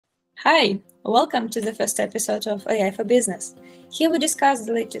Hi, welcome to the first episode of AI for Business. Here we discuss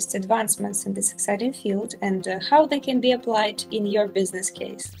the latest advancements in this exciting field and how they can be applied in your business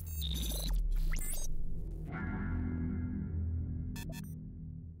case.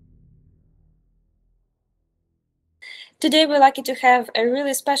 Today we're lucky to have a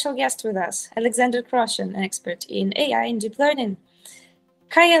really special guest with us, Alexander Kroshyn, an expert in AI and deep learning.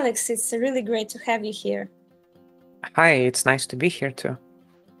 Hi Alex, it's really great to have you here. Hi, it's nice to be here too.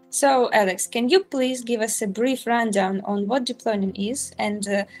 So Alex, can you please give us a brief rundown on what deep learning is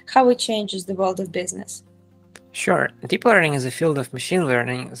and how it changes the world of business? Sure. Deep learning is a field of machine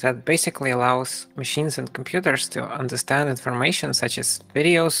learning that basically allows machines and computers to understand information such as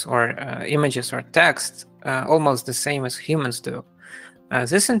videos or images or text almost the same as humans do.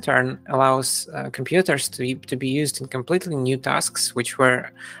 This in turn allows computers to be used in completely new tasks which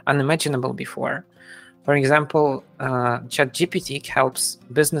were unimaginable before. For example, ChatGPT helps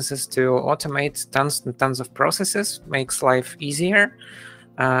businesses to automate tons and tons of processes, makes life easier.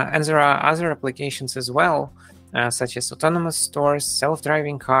 And there are other applications as well, such as autonomous stores,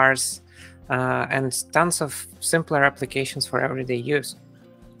 self-driving cars, and tons of simpler applications for everyday use.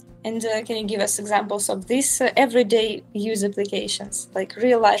 And can you give us examples of these everyday use applications, like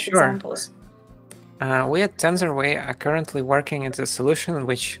real-life examples? We at Tensorway are currently working at a solution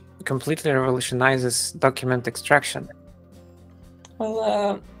which completely revolutionizes document extraction.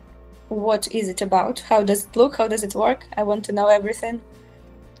 Well, what is it about? How does it look? How does it work? I want to know everything.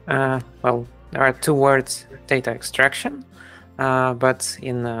 Well, there are two words, data extraction, but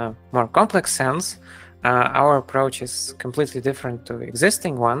in a more complex sense, our approach is completely different to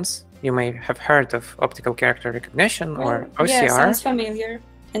existing ones. You may have heard of optical character recognition or OCR. Yeah, sounds familiar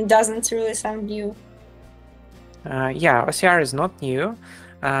and doesn't really sound new. Yeah, OCR is not new,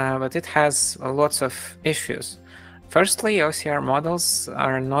 but it has lots of issues. Firstly, OCR models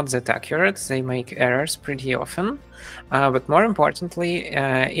are not that accurate. They make errors pretty often. But more importantly,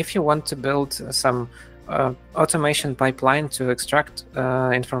 if you want to build some automation pipeline to extract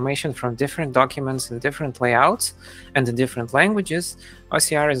information from different documents in different layouts and in different languages,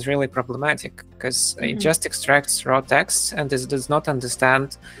 OCR is really problematic because it just extracts raw text and it does not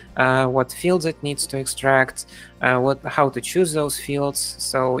understand what fields it needs to extract, how to choose those fields.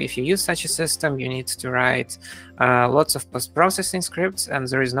 So if you use such a system, you need to write lots of post-processing scripts, and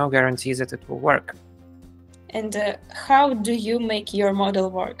there is no guarantee that it will work. And how do you make your model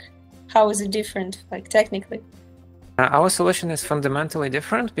work? How is it different, like technically? Our solution is fundamentally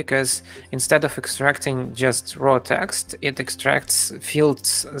different because instead of extracting just raw text, it extracts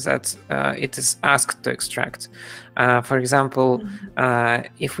fields that it is asked to extract. For example,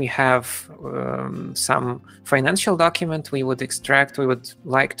 if we have some financial document we would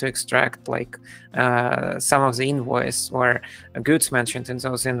like to extract like some of the invoice or goods mentioned in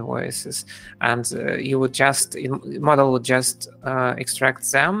those invoices, and model would just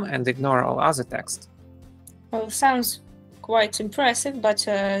extract them and ignore all other text. Well, sounds quite impressive, but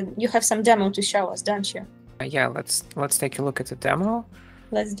you have some demo to show us, don't you? Yeah, let's take a look at the demo.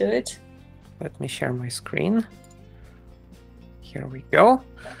 Let's do it. Let me share my screen. Here we go.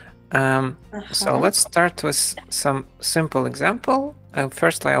 So let's start with some simple example.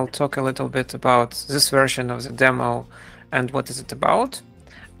 First, I'll talk a little bit about this version of the demo and what is it about.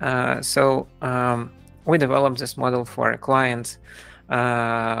 We developed this model for a client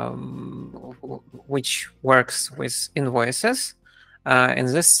which works with invoices. In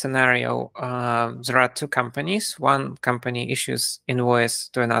this scenario, there are two companies. One company issues invoice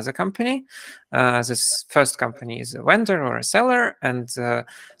to another company. This first company is a vendor or a seller, and the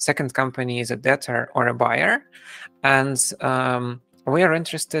second company is a debtor or a buyer. And we are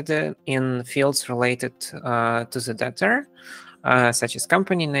interested in fields related to the debtor, such as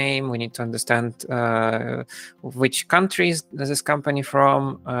company name. We need to understand which country is this company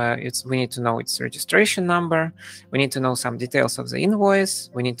from. We need to know its registration number. We need to know some details of the invoice.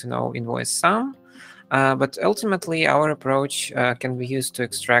 We need to know invoice sum. But ultimately, our approach can be used to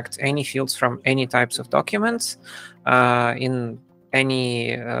extract any fields from any types of documents in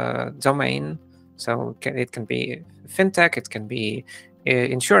any domain. So it can be Fintech, it can be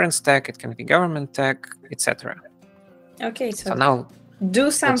insurance tech, it can be government tech, etc. Okay, so now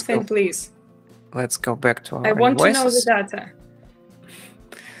do something, please. Let's go back to our I want invoices. to know the data.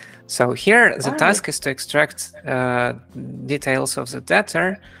 So here the task is to extract details of the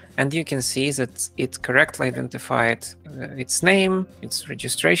debtor, and you can see that it correctly identified its name, its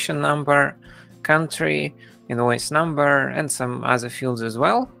registration number, country, invoice number, and some other fields as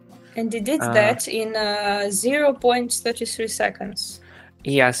well. And it did that in 0.33 seconds.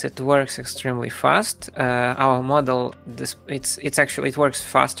 Yes, it works extremely fast. Our model, it works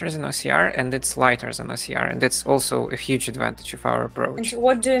faster than OCR, and it's lighter than OCR, and that's also a huge advantage of our approach. And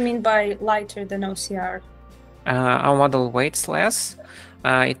what do you mean by lighter than OCR? Our model weighs less.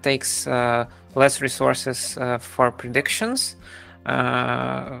 It takes less resources for predictions,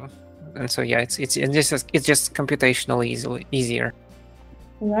 and so yeah, it's just computationally easier.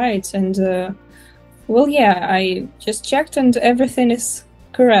 Right, and well, yeah, I just checked and everything is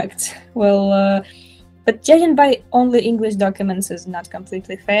correct. Well, but judging by only English documents is not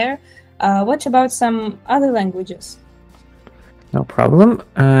completely fair. What about some other languages? No problem.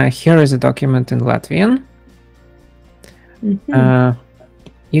 Here is a document in Latvian.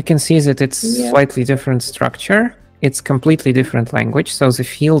 You can see that it's slightly different structure. It's completely different language. So the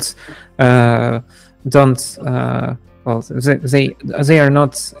fields don't. Well, they are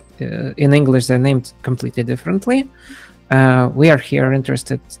not in English. They're named completely differently. We are here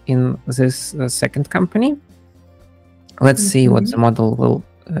interested in this second company. Let's see what the model will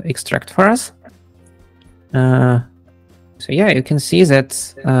extract for us. So yeah, you can see that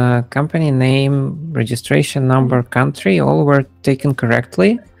company name, registration number, country, all were taken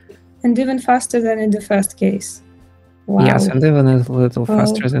correctly. And even faster than in the first case. Wow. Yes, and even a little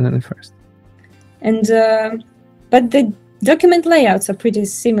faster than in the first. And but the document layouts are pretty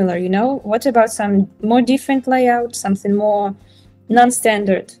similar, you know? What about some more different layout, something more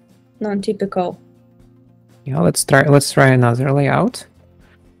non-standard, non-typical? Yeah, let's try another layout.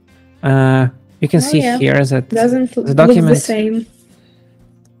 You can see here that the document look the same.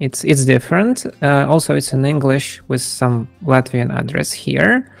 It's different. Also, it's in English with some Latvian address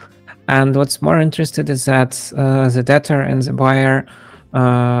here. And what's more interesting is that the debtor and the buyer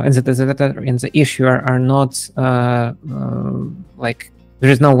and the debtor and the issuer are not like, there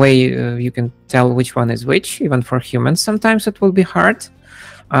is no way you can tell which one is which. Even for humans, sometimes it will be hard.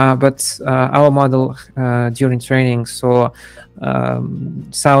 But our model during training saw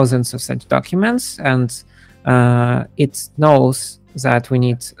thousands of such documents, and it knows that we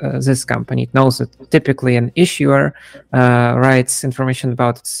need this company. It knows that typically an issuer writes information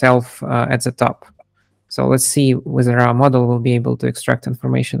about itself at the top. So let's see whether our model will be able to extract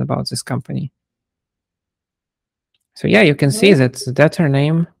information about this company. So yeah, you can see that the debtor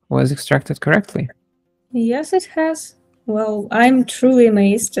name was extracted correctly. Yes, it has. Well, I'm truly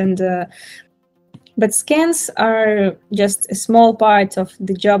amazed, and but scans are just a small part of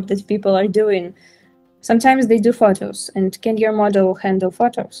the job that people are doing. Sometimes they do photos, and can your model handle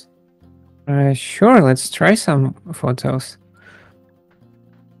photos? Sure, let's try some photos.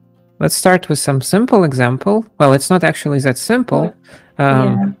 Let's start with some simple example. Well, it's not actually that simple.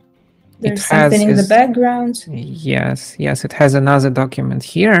 Yeah. There's something in the background. Yes, it has another document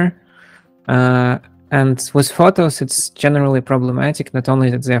here. And with photos, it's generally problematic, not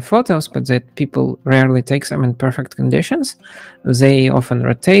only that they're photos, but that people rarely take them in perfect conditions. They often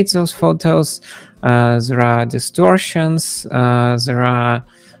rotate those photos. There are distortions. There are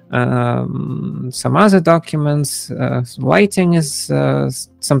some other documents. Lighting is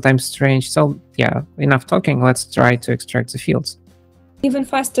sometimes strange. So yeah, enough talking. Let's try to extract the fields. Even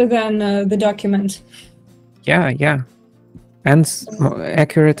faster than the document. Yeah. And more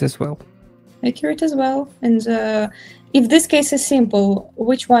accurate as well. Accurate as well. And if this case is simple,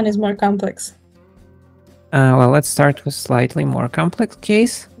 which one is more complex? Well, let's start with slightly more complex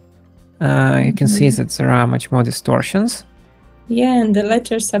case. You can see that there are much more distortions. Yeah, and the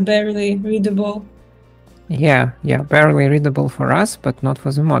letters are barely readable. Yeah, barely readable for us, but not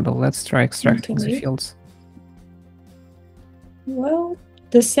for the model. Let's try extracting the fields. Well,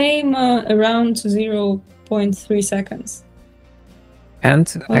 the same around 0.3 seconds.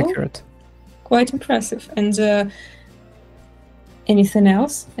 And accurate. Quite impressive. And anything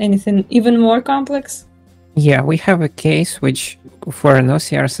else? Anything even more complex? Yeah, we have a case which for an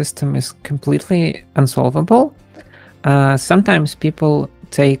OCR system is completely unsolvable. Sometimes people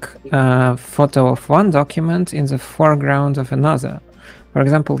take a photo of one document in the foreground of another. For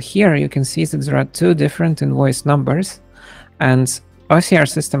example, here you can see that there are two different invoice numbers, and OCR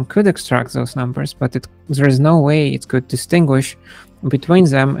system could extract those numbers, but there is no way it could distinguish between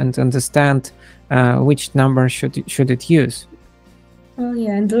them and understand which number should it use. Oh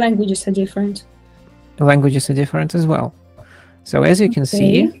yeah, and the languages are different. The languages are different as well. So as you can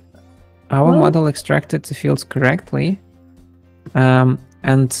see, our model extracted the fields correctly,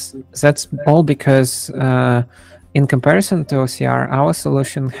 and that's all because in comparison to OCR, our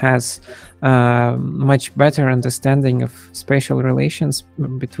solution has much better understanding of spatial relations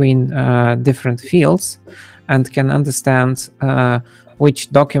between different fields and can understand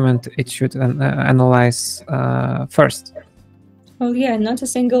which document it should analyze first. Well, yeah, not a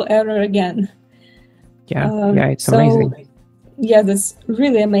single error again. Yeah, it's amazing. Yeah, that's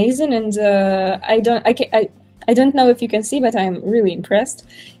really amazing, and I don't know if you can see, but I'm really impressed.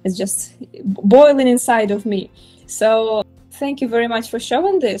 It's just boiling inside of me. So thank you very much for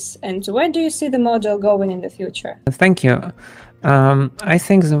showing this. And where do you see the model going in the future? Thank you. I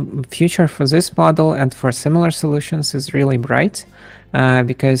think the future for this model and for similar solutions is really bright,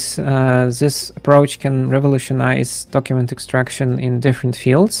 because this approach can revolutionize document extraction in different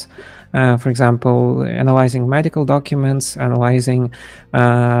fields. For example, analyzing medical documents, analyzing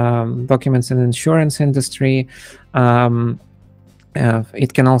documents in the insurance industry.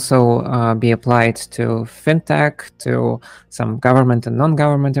 It can also be applied to Fintech, to some government and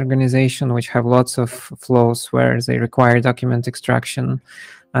non-government organization, which have lots of flows where they require document extraction.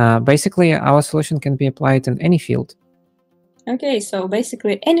 Basically, our solution can be applied in any field. Okay, so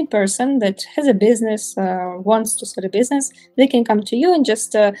basically any person that has a business, wants to start a business, they can come to you and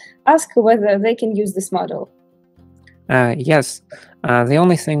just ask whether they can use this model. Yes. The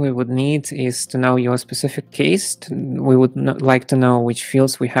only thing we would need is to know your specific case. We would like to know which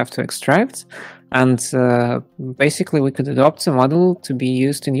fields we have to extract. And basically, we could adopt the model to be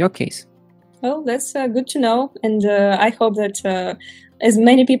used in your case. Well, that's good to know. And I hope that as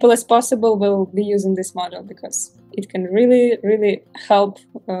many people as possible will be using this model, because it can really, really help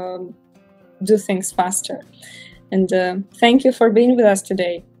do things faster. And thank you for being with us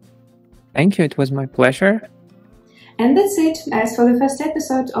today. Thank you. It was my pleasure. And that's it as for the first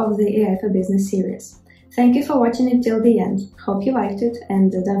episode of the AI for Business series. Thank you for watching it till the end. Hope you liked it,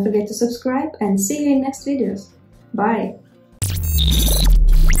 and don't forget to subscribe, and see you in next videos. Bye!